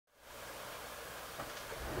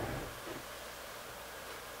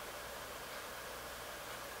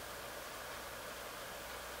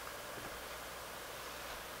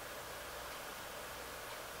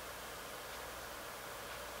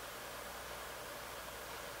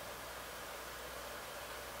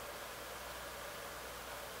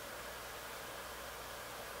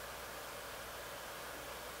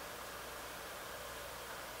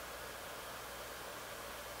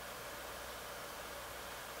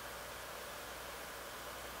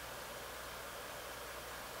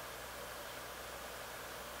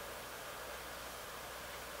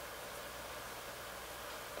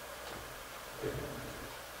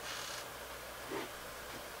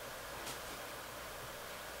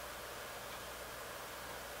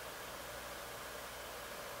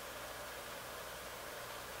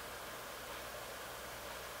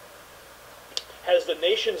Has the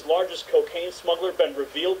nation's largest cocaine smuggler been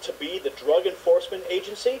revealed to be the Drug Enforcement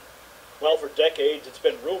Agency? Well, for decades it's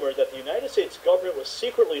been rumored that the United States government was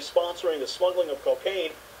secretly sponsoring the smuggling of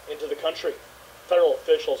cocaine into the country. Federal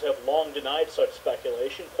officials have long denied such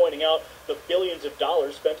speculation, pointing out the billions of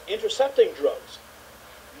dollars spent intercepting drugs.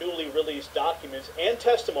 Newly released documents and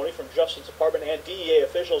testimony from Justice Department and DEA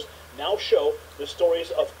officials now show the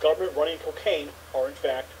stories of government running cocaine are in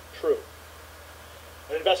fact true.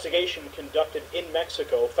 An investigation conducted in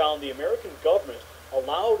Mexico found the American government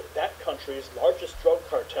allowed that country's largest drug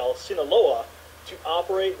cartel, Sinaloa, to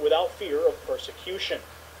operate without fear of persecution.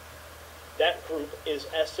 That group is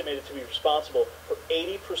estimated to be responsible for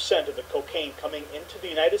 80% of the cocaine coming into the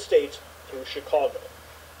United States through Chicago.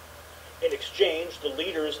 In exchange, the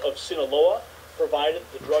leaders of Sinaloa provided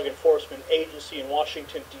the Drug Enforcement Agency in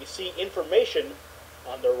Washington, D.C. information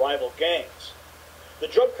on their rival gangs. The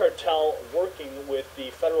drug cartel working with the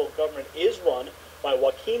federal government is run by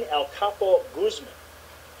Joaquin El Capo Guzman.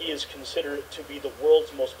 He is considered to be the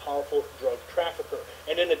world's most powerful drug trafficker.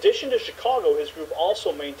 And in addition to Chicago, his group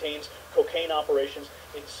also maintains cocaine operations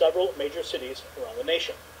in several major cities around the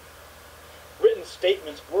nation. Written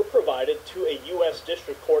statements were provided to a U.S.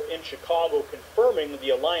 District Court in Chicago confirming the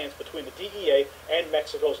alliance between the DEA and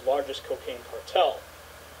Mexico's largest cocaine cartel.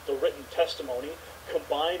 The written testimony,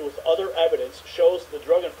 combined with other evidence, shows the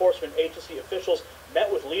Drug Enforcement Agency officials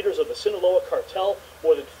met with leaders of the Sinaloa cartel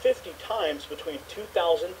more than 50 times between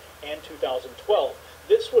 2000 and 2012.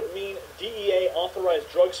 This would mean DEA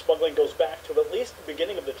authorized drug smuggling goes back to at least the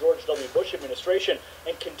beginning of the George W. Bush administration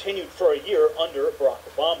and continued for a year under Barack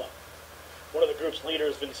Obama. One of the group's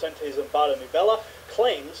leaders, Vicente Zambada Nubela,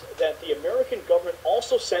 claims that the American government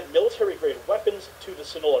also sent military-grade weapons to the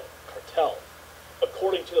Sinaloa cartel.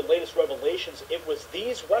 According to the latest revelations, it was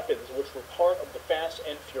these weapons which were part of the Fast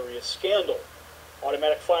and Furious scandal.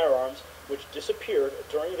 Automatic firearms, which disappeared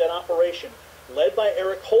during that operation, led by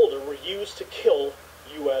Eric Holder, were used to kill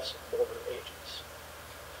U.S. border agents.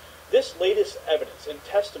 This latest evidence and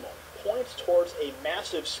testimony points towards a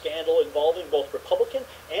massive scandal involving both Republican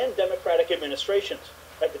and Democratic administrations.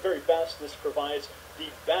 At the very best, this provides the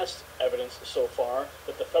best evidence so far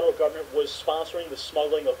that the federal government was sponsoring the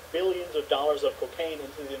smuggling of billions of dollars of cocaine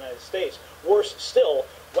into the United States. Worse still,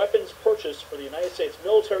 weapons purchased for the United States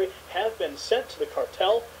military have been sent to the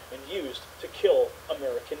cartel and used to kill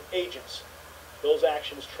American agents. Those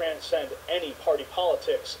actions transcend any party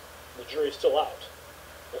politics. The jury's still out.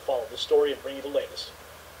 We'll follow the story and bring you the latest.